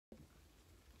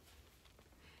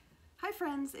Hi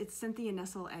friends, it's Cynthia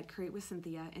Nessel at Create with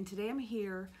Cynthia, and today I'm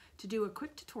here to do a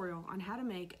quick tutorial on how to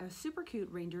make a super cute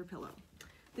reindeer pillow.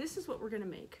 This is what we're going to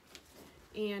make,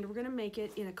 and we're going to make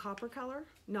it in a copper color,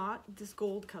 not this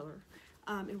gold color,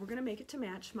 and we're going to make it to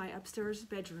match my upstairs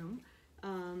bedroom,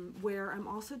 where I'm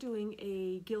also doing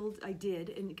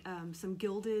some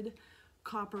gilded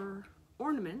copper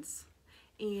ornaments,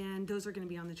 and those are going to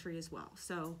be on the tree as well.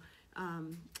 So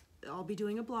I'll be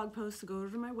doing a blog post, so go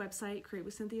over to my website,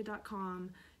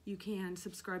 createwithcynthia.com. You can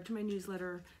subscribe to my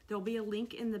newsletter. There'll be a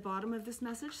link in the bottom of this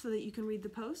message so that you can read the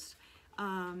post,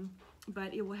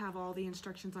 but it will have all the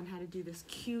instructions on how to do this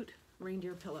cute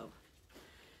reindeer pillow.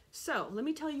 So let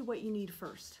me tell you what you need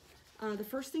first. The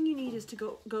first thing you need is to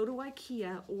go to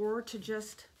IKEA or to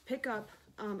just pick up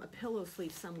a pillow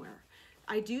sleeve somewhere.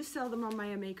 I do sell them on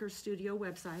my Maker Studio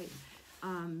website,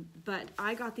 but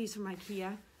I got these from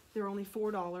IKEA. They're only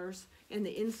 $4 and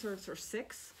the inserts are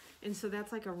 $6, and so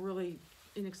that's like a really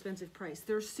inexpensive price.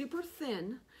 They're super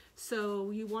thin,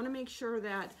 so you want to make sure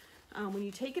that when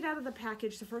you take it out of the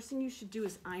package, the first thing you should do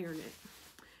is iron it.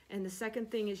 And the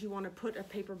second thing is you want to put a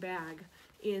paper bag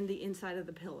in the inside of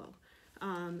the pillow.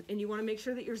 And you want to make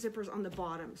sure that your zipper's on the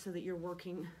bottom so that you're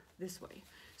working this way.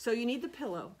 So you need the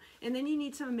pillow, and then you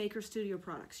need some Maker Studio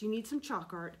products. You need some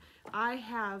chalk art. I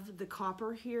have the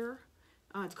copper here.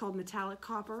 It's called metallic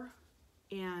copper,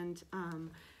 and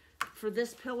for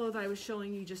this pillow that I was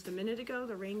showing you just a minute ago,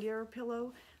 the reindeer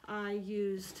pillow, I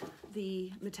used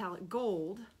the metallic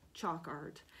gold chalk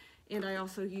art, and I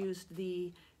also used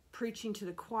the Preaching to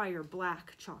the Choir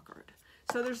black chalk art.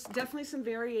 So there's definitely some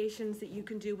variations that you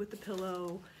can do with the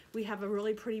pillow. We have a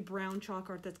really pretty brown chalk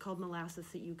art that's called molasses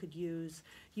that you could use.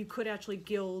 You could actually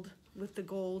gild with the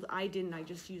gold. I didn't, I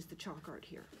just used the chalk art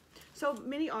here. So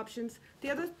many options. The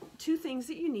other two things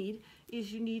that you need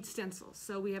is you need stencils.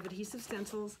 So we have adhesive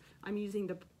stencils. I'm using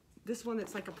this one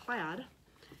that's like a plaid,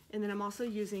 and then I'm also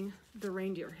using the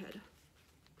reindeer head.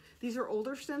 These are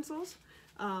older stencils.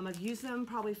 I've used them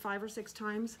probably 5 or 6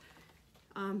 times,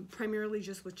 primarily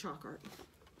just with chalk art.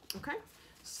 Okay,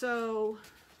 so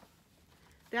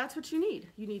that's what you need.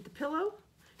 You need the pillow,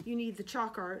 you need the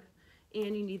chalk art,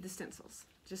 and you need the stencils.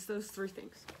 Just those 3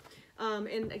 things.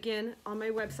 And again, on my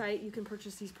website, you can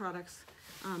purchase these products.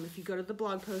 If you go to the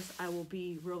blog post, I will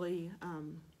be really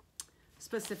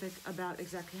specific about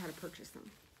exactly how to purchase them.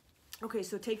 Okay,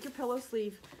 so take your pillow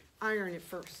sleeve, iron it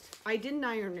first. I didn't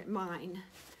iron it, mine.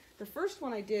 The first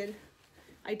one I did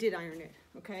iron it,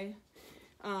 okay?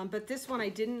 But this one I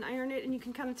didn't iron it, and you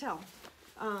can kind of tell.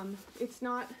 It's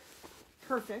not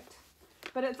perfect,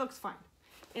 but it looks fine.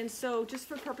 And so just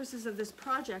for purposes of this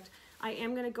project, I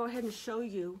am going to go ahead and show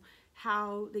you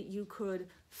how that you could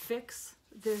fix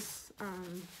this,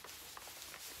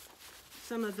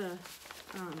 some of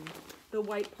the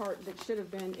white part that should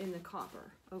have been in the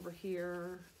copper over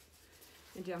here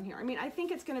and down here. I mean, I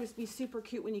think it's going to be super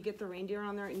cute when you get the reindeer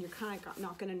on there, and you're kind of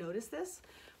not going to notice this,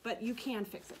 but you can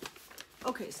fix it.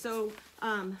 Okay, so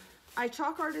I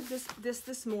chalk arted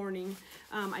this morning.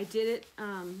 I did it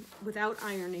without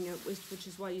ironing it, which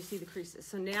is why you see the creases.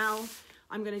 So now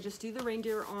I'm going to just do the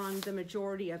reindeer on the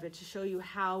majority of it to show you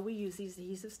how we use these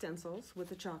adhesive stencils with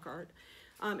the chalk art.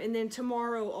 And then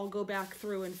tomorrow I'll go back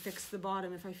through and fix the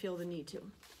bottom if I feel the need to.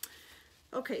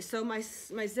 Okay, so my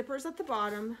zipper's at the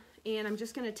bottom, and I'm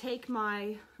just going to take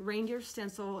my reindeer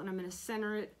stencil and I'm going to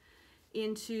center it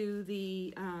into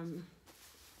the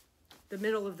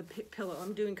middle of the pillow.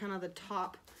 I'm doing kind of the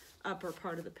top upper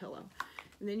part of the pillow.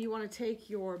 And then you want to take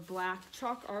your black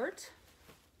chalk art,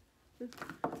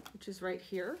 which is right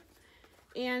here.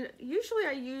 And usually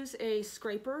I use a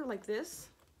scraper like this.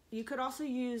 You could also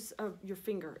use your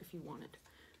finger if you wanted.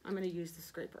 I'm going to use the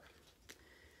scraper.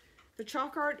 The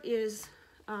chalk art is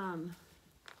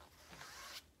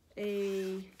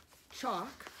a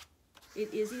chalk.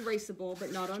 It is erasable,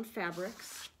 but not on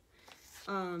fabrics.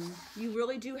 You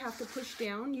really do have to push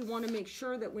down. You want to make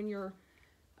sure that when you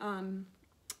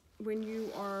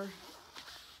are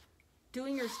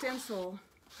doing your stencil,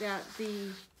 that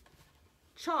the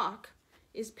chalk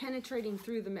is penetrating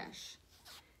through the mesh.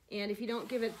 And if you don't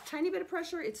give it a tiny bit of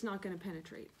pressure, it's not going to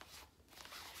penetrate.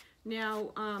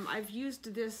 Now, I've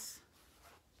used this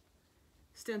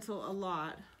stencil a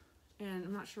lot, and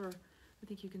I'm not sure, I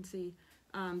think you can see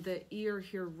the ear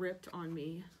here ripped on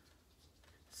me.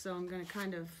 So I'm going to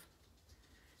kind of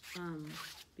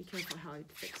be careful how I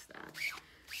fix that.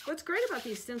 What's great about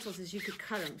these stencils is you could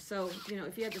cut them. So, you know,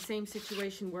 if you had the same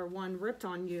situation where one ripped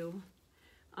on you,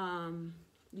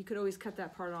 you could always cut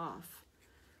that part off,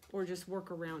 or just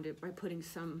work around it by putting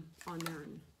some on there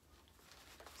and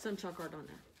some chalk art on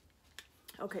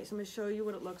there. Okay, so I'm going to show you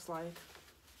what it looks like.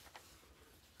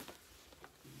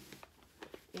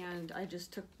 and I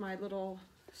just took my little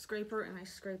scraper and I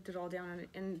scraped it all down on it,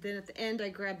 and then at the end I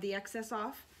grabbed the excess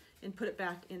off and put it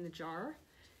back in the jar.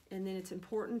 And then it's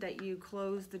important that you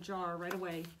close the jar right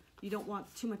away. You don't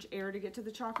want too much air to get to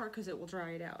the chalk art because it will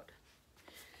dry it out.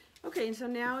 Okay, and so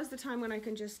now is the time when I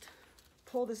can just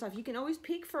pull this off. You can always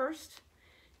peek first,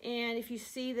 and if you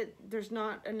see that there's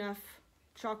not enough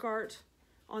chalk art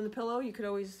on the pillow, you could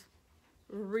always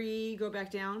go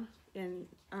back down and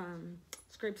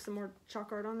scrape some more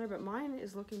chalk art on there, but mine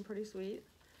is looking pretty sweet.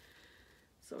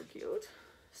 So cute.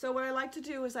 So what I like to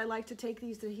do is I like to take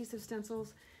these adhesive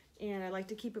stencils and I like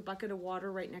to keep a bucket of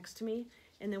water right next to me,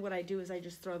 and then what I do is I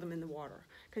just throw them in the water,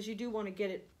 because you do want to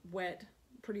get it wet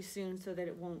pretty soon so that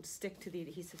it won't stick to the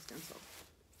adhesive stencil.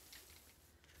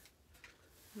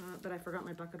 But I forgot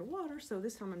my bucket of water, so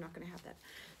this time I'm not going to have that.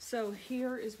 So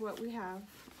here is what we have.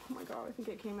 Oh my god, I think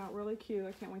it came out really cute.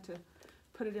 I can't wait to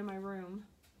put it in my room.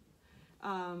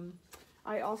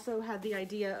 I also had the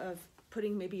idea of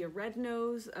putting maybe a red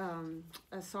nose,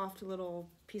 a soft little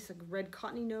piece of red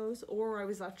cottony nose, or I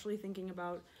was actually thinking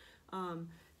about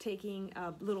taking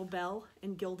a little bell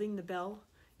and gilding the bell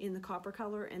in the copper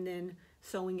color and then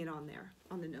sewing it on there,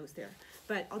 on the nose there.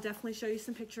 But I'll definitely show you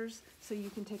some pictures so you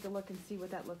can take a look and see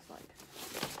what that looks like.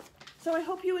 So I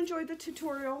hope you enjoyed the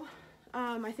tutorial.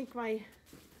 I think my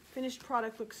finished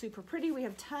product looks super pretty. We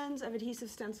have tons of adhesive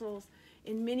stencils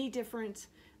in many different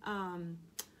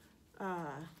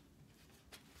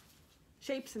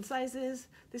shapes and sizes.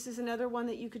 This is another one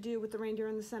that you could do with the reindeer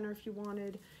in the center if you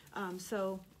wanted.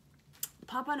 So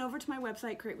pop on over to my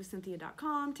website,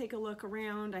 createwithcynthia.com, take a look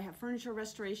around. I have furniture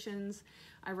restorations.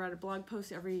 I write a blog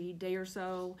post every day or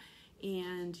so,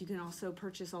 and you can also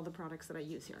purchase all the products that I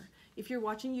use here. If you're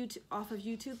watching YouTube, off of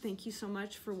YouTube, thank you so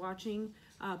much for watching.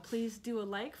 Please do a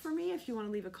like for me. If you want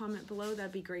to leave a comment below,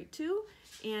 that'd be great too.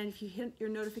 And if you hit your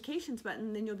notifications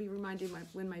button, then you'll be reminded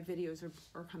when my videos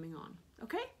are coming on.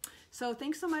 Okay? So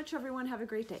thanks so much, everyone. Have a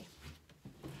great day.